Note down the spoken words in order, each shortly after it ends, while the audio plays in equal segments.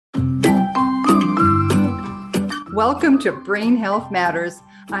Welcome to Brain Health Matters.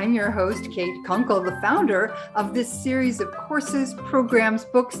 I'm your host, Kate Kunkel, the founder of this series of courses, programs,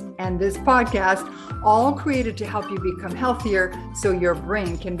 books, and this podcast, all created to help you become healthier so your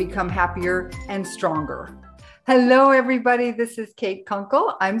brain can become happier and stronger. Hello, everybody. This is Kate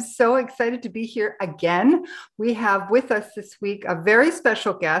Kunkel. I'm so excited to be here again. We have with us this week a very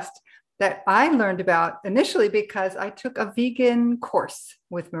special guest that I learned about initially because I took a vegan course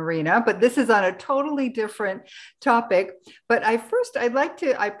with Marina, but this is on a totally different topic. But I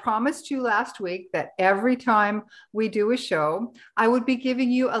promised you last week that every time we do a show, I would be giving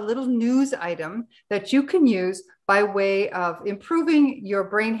you a little news item that you can use by way of improving your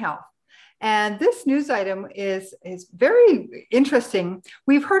brain health. And this news item is very interesting.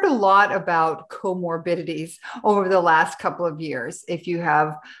 We've heard a lot about comorbidities over the last couple of years. If you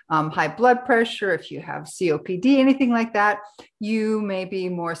have high blood pressure, if you have COPD, anything like that, you may be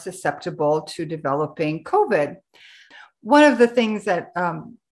more susceptible to developing COVID. One of the things that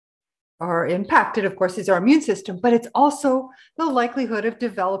are impacted, of course, is our immune system, but it's also the likelihood of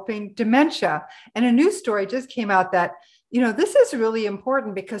developing dementia. And a news story just came out that this is really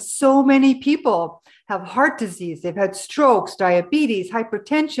important because so many people have heart disease. They've had strokes, diabetes,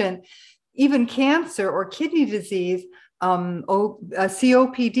 hypertension, even cancer or kidney disease, COPD.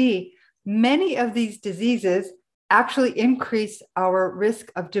 Many of these diseases actually increase our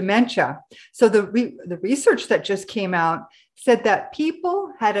risk of dementia. So the research that just came out said that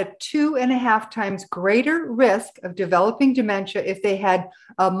people had a 2.5 times greater risk of developing dementia if they had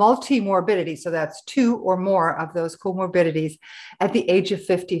a multimorbidity. So that's 2 or more of those comorbidities at the age of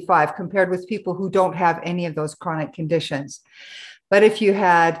 55, compared with people who don't have any of those chronic conditions. But if you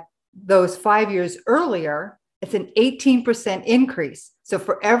had those 5 years earlier, it's an 18% increase. So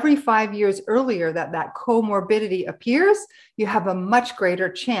for every 5 years earlier that comorbidity appears, you have a much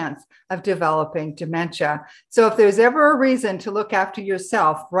greater chance of developing dementia. So if there's ever a reason to look after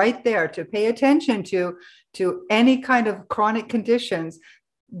yourself, right there, to pay attention to any kind of chronic conditions,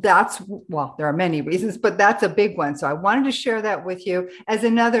 there are many reasons, but that's a big one. So I wanted to share that with you as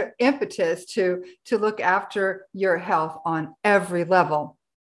another impetus to look after your health on every level.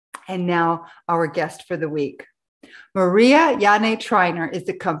 And now our guest for the week. Maria Yanni Treiner is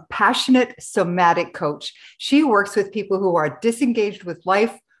a compassionate somatic coach. She works with people who are disengaged with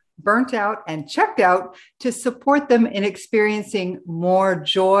life, burnt out, and checked out to support them in experiencing more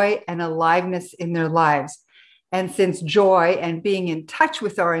joy and aliveness in their lives. And since joy and being in touch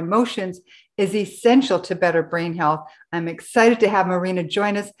with our emotions is essential to better brain health, I'm excited to have Marina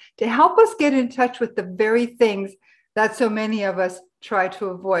join us to help us get in touch with the very things that so many of us try to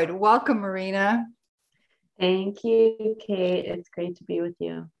avoid. Welcome, Marina. Thank you, Kate. It's great to be with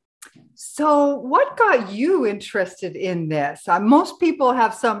you. So what got you interested in this? Most people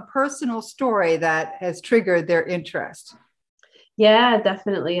have some personal story that has triggered their interest. Yeah,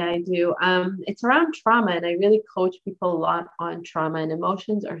 definitely. I do. It's around trauma, and I really coach people a lot on trauma, and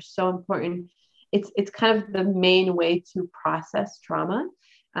emotions are so important. It's kind of the main way to process trauma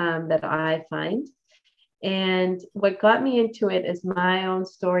that I find. And what got me into it is my own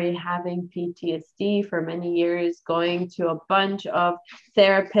story, having PTSD for many years, going to a bunch of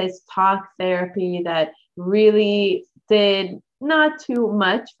therapists, talk therapy that really did not too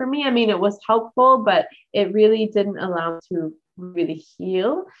much for me. I mean, it was helpful, but it really didn't allow me to really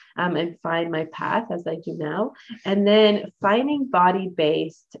heal and find my path as I do now. And then finding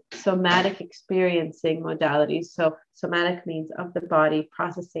body-based somatic experiencing modalities. So somatic means of the body,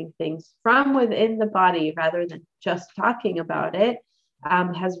 processing things from within the body rather than just talking about it,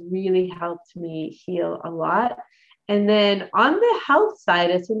 has really helped me heal a lot. And then on the health side,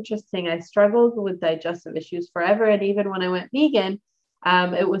 it's interesting. I struggled with digestive issues forever. And even when I went vegan,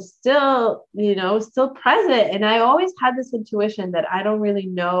 it was still present. And I always had this intuition that I don't really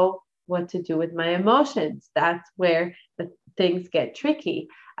know what to do with my emotions. That's where the things get tricky.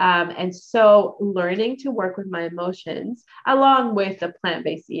 And so learning to work with my emotions, along with the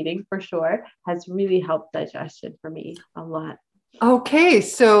plant-based eating for sure, has really helped digestion for me a lot. Okay,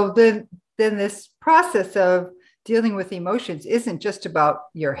 so then this process of dealing with emotions isn't just about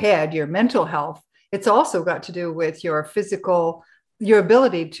your head, your mental health. It's also got to do with your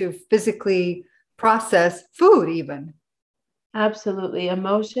ability to physically process food even. Absolutely.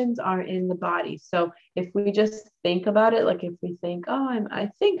 Emotions are in the body. So if we just think about it, like if we think,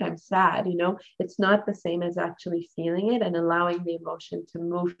 I think I'm sad, it's not the same as actually feeling it and allowing the emotion to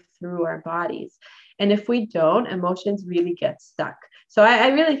move through our bodies. And if we don't, emotions really get stuck. So I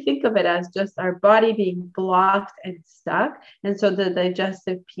really think of it as just our body being blocked and stuck. And so the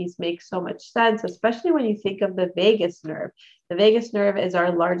digestive piece makes so much sense, especially when you think of the vagus nerve. The vagus nerve is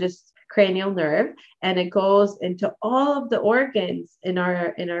our largest cranial nerve, and it goes into all of the organs in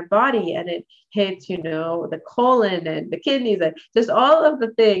our body, and it hits, the colon and the kidneys and just all of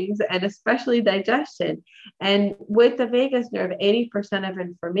the things, and especially digestion. And with the vagus nerve, 80% of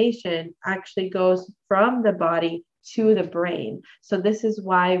information actually goes from the body to the brain. So this is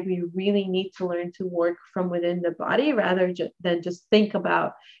why we really need to learn to work from within the body rather than just think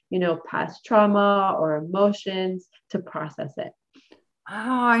about, past trauma or emotions to process it. Oh,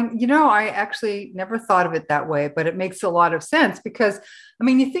 I actually never thought of it that way, but it makes a lot of sense because,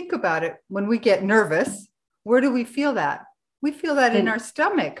 you think about it, when we get nervous, where do we feel that? We feel that in our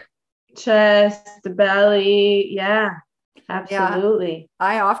stomach. Chest, the belly. Yeah, absolutely. Yeah.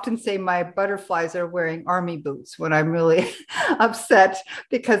 I often say my butterflies are wearing army boots when I'm really upset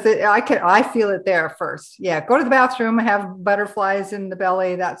because I feel it there first. Yeah. Go to the bathroom, have butterflies in the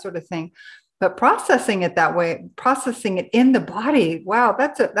belly, that sort of thing. But processing it that way, processing it in the body, wow,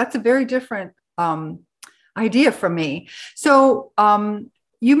 that's a very different idea for me. So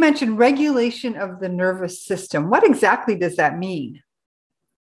you mentioned regulation of the nervous system. What exactly does that mean?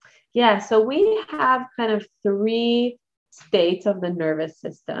 Yeah, so we have kind of 3 states of the nervous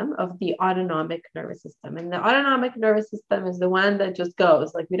system, of the autonomic nervous system. And the autonomic nervous system is the one that just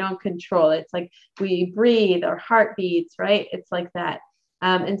goes, like we don't control it. It's like we breathe, our heart beats, right? It's like that.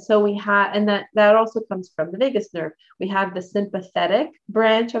 And so we have, and that also comes from the vagus nerve. We have the sympathetic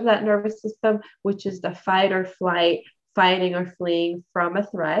branch of that nervous system, which is the fight or flight, fighting or fleeing from a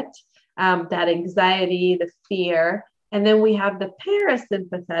threat, that anxiety, the fear. And then we have the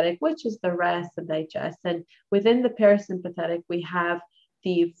parasympathetic, which is the rest and digest. And within the parasympathetic, we have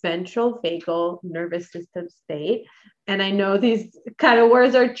the ventral vagal nervous system state. And I know these kind of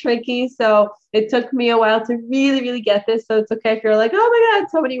words are tricky, so it took me a while to really, really get this. So it's okay if you're like, oh my God,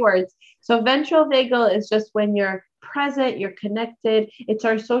 so many words. So ventral vagal is just when you're present, you're connected. It's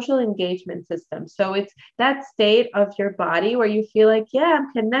our social engagement system. So it's that state of your body where you feel like, yeah,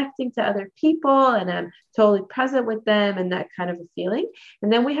 I'm connecting to other people and I'm totally present with them and that kind of a feeling.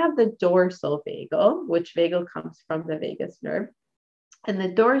 And then we have the dorsal vagal, which vagal comes from the vagus nerve. And the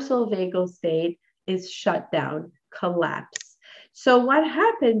dorsal vagal state is shut down, collapse. So what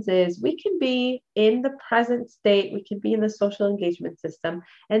happens is we can be in the present state, we can be in the social engagement system,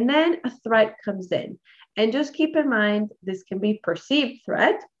 and then a threat comes in. And just keep in mind, this can be perceived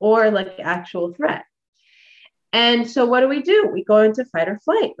threat or like actual threat. And so what do? We go into fight or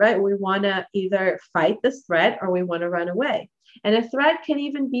flight, right? We want to either fight this threat or we want to run away. And a threat can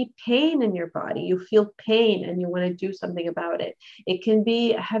even be pain in your body. You feel pain and you want to do something about it. It can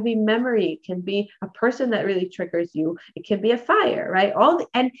be a heavy memory. It can be a person that really triggers you. It can be a fire, right?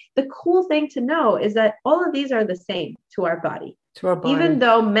 And the cool thing to know is that all of these are the same to our body. To our body. Even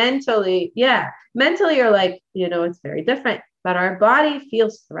though mentally you're like, it's very different, but our body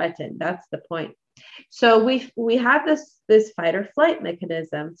feels threatened. That's the point. So we have this fight or flight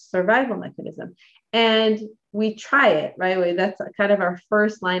mechanism, survival mechanism, and we try it, right? That's kind of our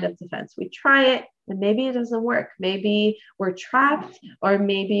first line of defense. We try it and maybe it doesn't work. Maybe we're trapped, or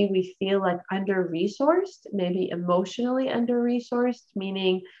maybe we feel like under-resourced, maybe emotionally under-resourced,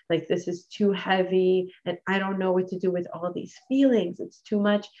 meaning like this is too heavy and I don't know what to do with all these feelings. It's too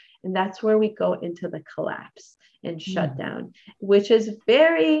much. And that's where we go into the collapse and shutdown, which is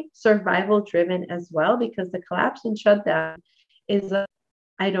very survival driven as well, because the collapse and shutdown is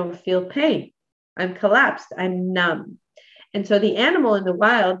I don't feel pain. I'm collapsed. I'm numb. And so the animal in the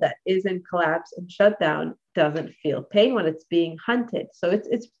wild that is in collapse and shutdown doesn't feel pain when it's being hunted. So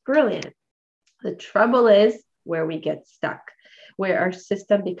it's brilliant. The trouble is where we get stuck, where our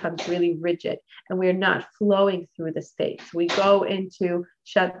system becomes really rigid and we're not flowing through the states. We go into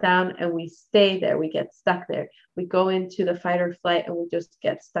shutdown and we stay there. We get stuck there. We go into the fight or flight and we just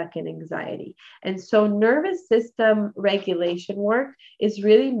get stuck in anxiety. And so nervous system regulation work is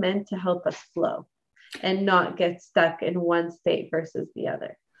really meant to help us flow and not get stuck in one state versus the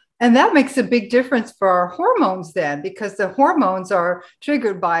other. And that makes a big difference for our hormones then, because the hormones are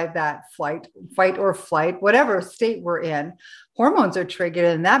triggered by that fight or flight, whatever state we're in. Hormones are triggered,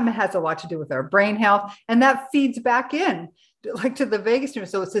 and that has a lot to do with our brain health. And that feeds back in like to the vagus nerve.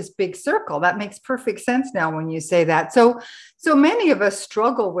 So it's this big circle. That makes perfect sense now when you say that. So many of us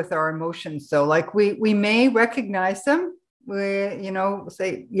struggle with our emotions. So like we may recognize them. We,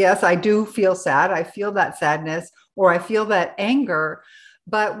 say, yes, I do feel sad. I feel that sadness, or I feel that anger.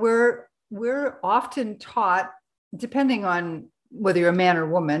 But we're often taught, depending on whether you're a man or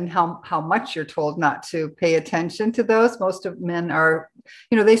woman, how much you're told not to pay attention to those. Most of men are,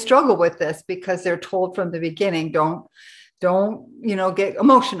 they struggle with this because they're told from the beginning, don't don't, get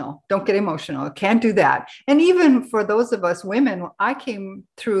emotional. Don't get emotional. Can't do that. And even for those of us women, I came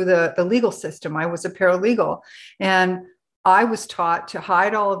through the legal system. I was a paralegal, and I was taught to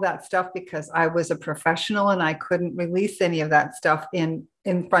hide all of that stuff because I was a professional and I couldn't release any of that stuff in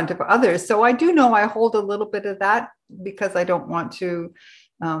front of others. So I do know I hold a little bit of that because I don't want to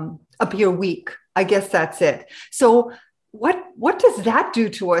appear weak. I guess that's it. So what does that do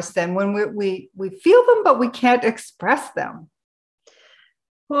to us then when we feel them, but we can't express them?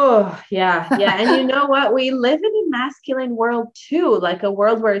 Oh, yeah. Yeah. And you know what? We live in a masculine world too, like a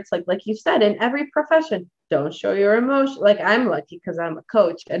world where it's like you said, in every profession, don't show your emotion. Like I'm lucky because I'm a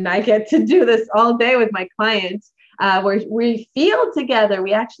coach and I get to do this all day with my clients, where we feel together.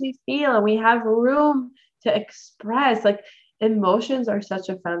 We actually feel and we have room to express. Like emotions are such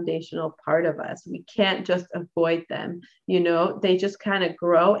a foundational part of us. We can't just avoid them. They just kind of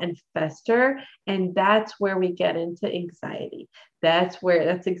grow and fester. And that's where we get into anxiety. That's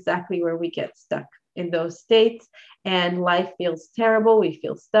exactly where we get stuck in those states. And life feels terrible. We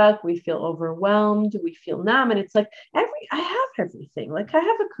feel stuck. We feel overwhelmed. We feel numb. And it's like, I have everything. Like I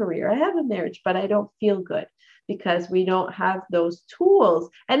have a career, I have a marriage, but I don't feel good because we don't have those tools.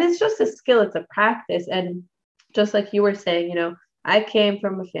 And it's just a skill. It's a practice. And just like you were saying, I came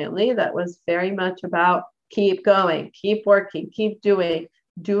from a family that was very much about keep going, keep working, keep doing,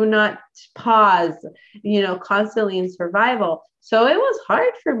 do not pause, constantly in survival. So it was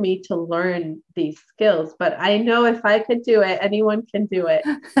hard for me to learn these skills, but I know if I could do it, anyone can do it.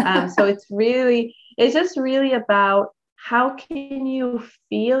 So it's just really about how can you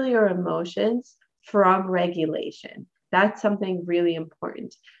feel your emotions from regulation? That's something really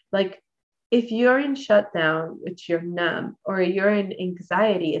important. Like if you're in shutdown, which you're numb, or you're in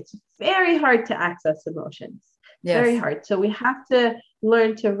anxiety, it's very hard to access emotions. Yes. Very hard. So we have to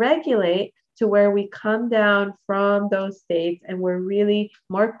learn to regulate to where we come down from those states and we're really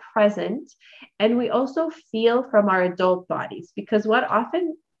more present. And we also feel from our adult bodies, because what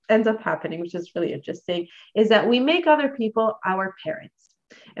often ends up happening, which is really interesting, is that we make other people our parents.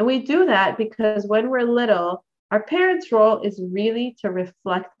 And we do that because when we're little, our parents' role is really to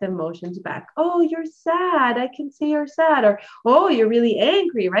reflect the emotions back. Oh, you're sad. I can see you're sad. Or, oh, you're really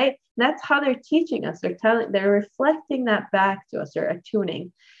angry, right? That's how they're teaching us. They're reflecting that back to us. They're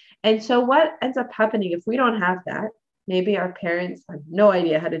attuning. And so what ends up happening if we don't have that, maybe our parents have no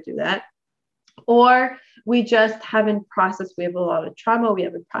idea how to do that, or we just haven't processed, we have a lot of trauma, we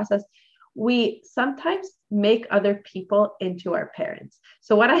haven't processed, we sometimes make other people into our parents.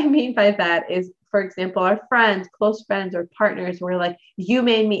 So what I mean by that is, for example, our friends, close friends or partners were like, you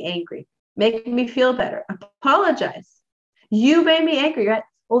made me angry, make me feel better, apologize. You made me angry, right?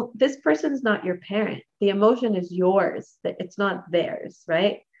 Well, this person is not your parent. The emotion is yours. It's not theirs,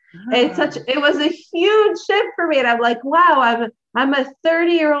 right? It was a huge shift for me. And I'm like, wow, I'm a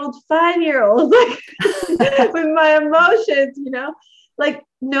 30-year-old, 5-year-old like, with my emotions, like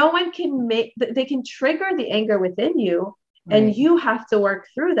no one can they can trigger the anger within you. Right. And you have to work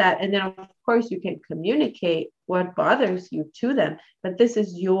through that. And then of course you can communicate what bothers you to them, but this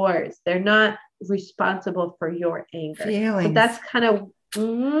is yours. They're not responsible for your anger. Feelings. So that's kind of,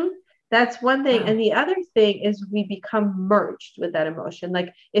 that's one thing. Wow. And the other thing is we become merged with that emotion.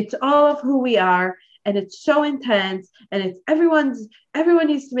 Like it's all of who we are. And it's so intense and it's everyone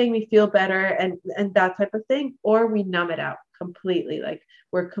needs to make me feel better and that type of thing. Or we numb it out completely. Like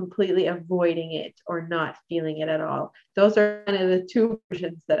we're completely avoiding it or not feeling it at all. Those are kind of the two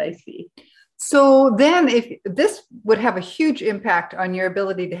versions that I see. So then if this would have a huge impact on your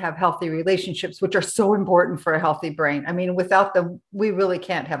ability to have healthy relationships, which are so important for a healthy brain. I mean, without them, we really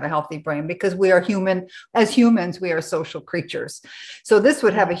can't have a healthy brain because we are human. As humans, we are social creatures. So this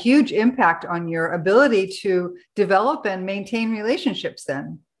would have a huge impact on your ability to develop and maintain relationships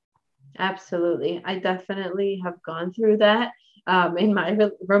then. Absolutely. I definitely have gone through that in my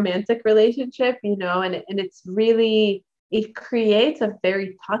romantic relationship, and it's really, it creates a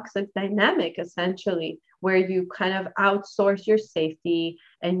very toxic dynamic, essentially, where you kind of outsource your safety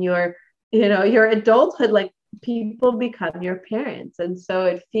and your adulthood, like people become your parents. And so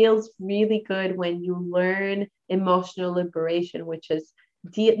it feels really good when you learn emotional liberation, which is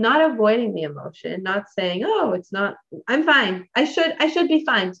not avoiding the emotion, not saying, oh, it's not, I'm fine. I should be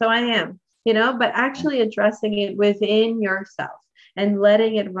fine. So I am, but actually addressing it within yourself and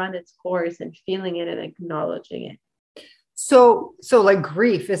letting it run its course and feeling it and acknowledging it. So like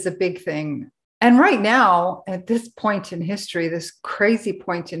grief is a big thing. And right now, at this point in history, this crazy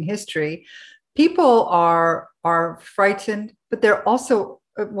point in history, people are frightened, but they're also,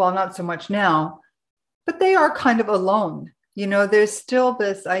 well, not so much now, but they are kind of alone. There's still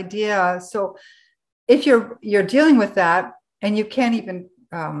this idea. So if you're dealing with that and you can't even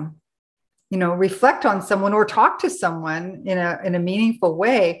reflect on someone or talk to someone in a meaningful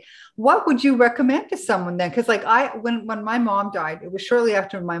way, what would you recommend to someone then? Because like when my mom died, it was shortly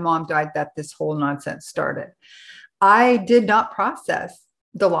after my mom died that this whole nonsense started. I did not process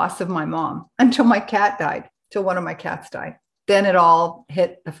the loss of my mom until my cat died, till one of my cats died. Then it all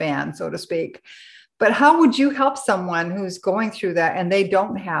hit the fan, so to speak. But how would you help someone who's going through that and they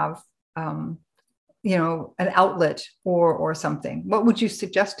don't have, an outlet or something? What would you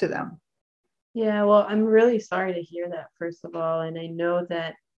suggest to them? Yeah, well, I'm really sorry to hear that, first of all. And I know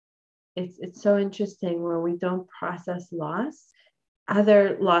that it's so interesting where we don't process loss.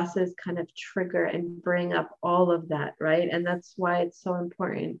 Other losses kind of trigger and bring up all of that, right? And that's why it's so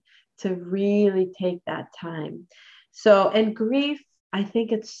important to really take that time. So, and grief, I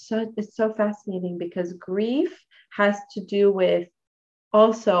think it's so fascinating because grief has to do with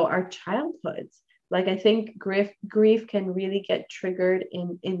also our childhoods. Like I think grief can really get triggered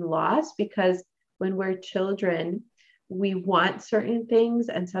in loss because when we're children, we want certain things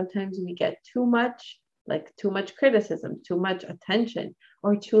and sometimes we get too much, like too much criticism, too much attention,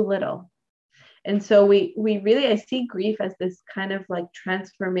 or too little. And so we really, I see grief as this kind of like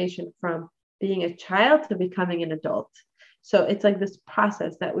transformation from being a child to becoming an adult. So it's like this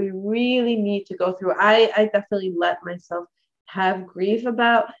process that we really need to go through. I definitely let myself have grief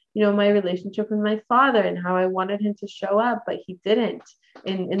about, my relationship with my father and how I wanted him to show up, but he didn't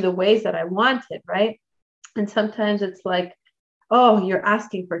in the ways that I wanted, right? And sometimes it's like, oh, you're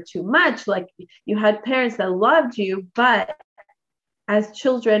asking for too much. Like you had parents that loved you, but as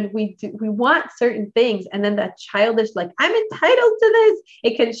children, we want certain things. And then that childish, like, I'm entitled to this.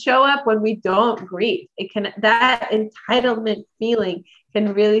 It can show up when we don't grieve. That entitlement feeling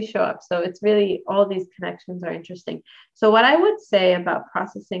can really show up. So it's really, all these connections are interesting. So what I would say about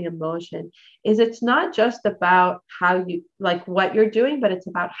processing emotion is it's not just about how you, like what you're doing, but it's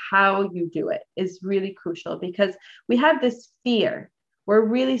about how you do it is really crucial because we have this fear. We're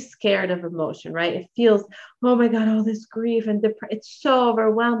really scared of emotion, right? It feels, oh my God, all this grief and depression, it's so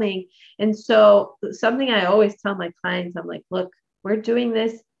overwhelming. And so something I always tell my clients, I'm like, look, we're doing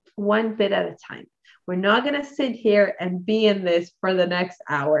this one bit at a time. We're not going to sit here and be in this for the next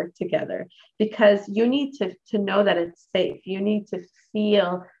hour together because you need to know that it's safe. You need to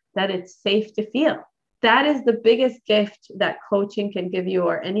feel that it's safe to feel. That is the biggest gift that coaching can give you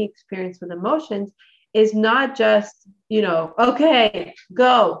or any experience with emotions is not just, okay,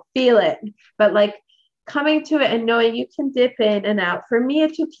 go feel it, but like coming to it and knowing you can dip in and out. For me,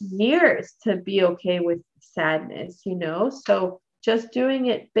 it took years to be okay with sadness, so just doing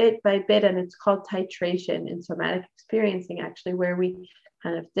it bit by bit. And it's called titration in somatic experiencing, actually, where we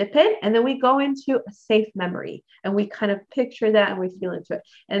kind of dip in and then we go into a safe memory and we kind of picture that and we feel into it.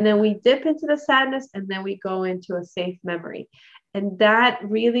 And then we dip into the sadness and then we go into a safe memory. And that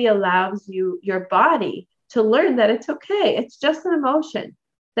really allows your body to learn that it's okay. It's just an emotion.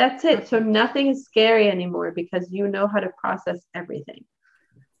 That's it. So nothing is scary anymore because you know how to process everything.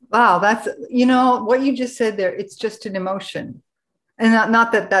 Wow, that's, what you just said there, it's just an emotion. And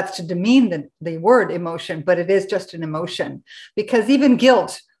not that that's to demean the word emotion, but it is just an emotion because even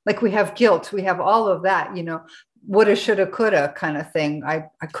guilt, like we have guilt, we have all of that, woulda, shoulda, coulda kind of thing. I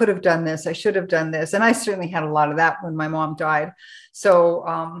could have done this. I should have done this. And I certainly had a lot of that when my mom died. So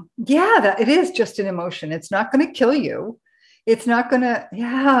that it is just an emotion. It's not going to kill you. It's not going to,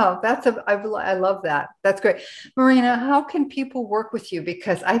 I love that. That's great. Marina, how can people work with you?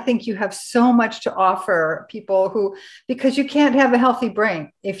 Because I think you have so much to offer people because you can't have a healthy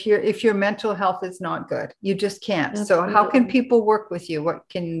brain if your mental health is not good. You just can't. Absolutely. So how can people work with you? What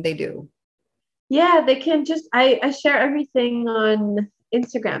can they do? Yeah, they can I share everything on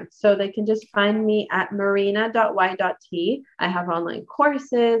Instagram. So they can just find me at marina.y.t. I have online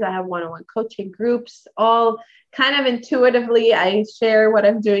courses. I have one-on-one coaching groups, all kind of intuitively. I share what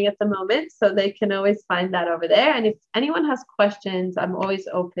I'm doing at the moment. So they can always find that over there. And if anyone has questions, I'm always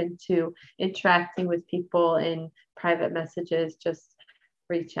open to interacting with people in private messages. Just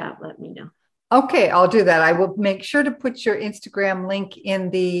reach out, let me know. Okay, I'll do that. I will make sure to put your Instagram link in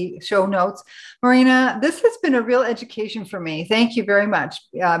the show notes. Marina, this has been a real education for me. Thank you very much.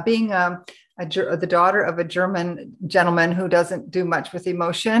 Being the daughter of a German gentleman who doesn't do much with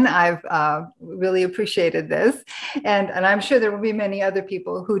emotion, I've really appreciated this. And I'm sure there will be many other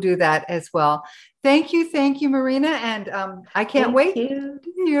people who do that as well. Thank you, Marina. And I can't wait.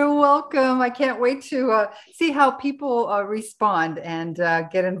 You're welcome. I can't wait to see how people respond and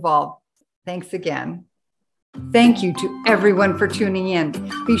get involved. Thanks again. Thank you to everyone for tuning in.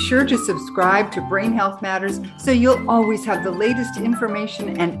 Be sure to subscribe to Brain Health Matters so you'll always have the latest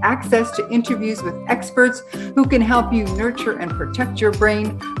information and access to interviews with experts who can help you nurture and protect your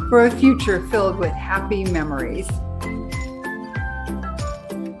brain for a future filled with happy memories.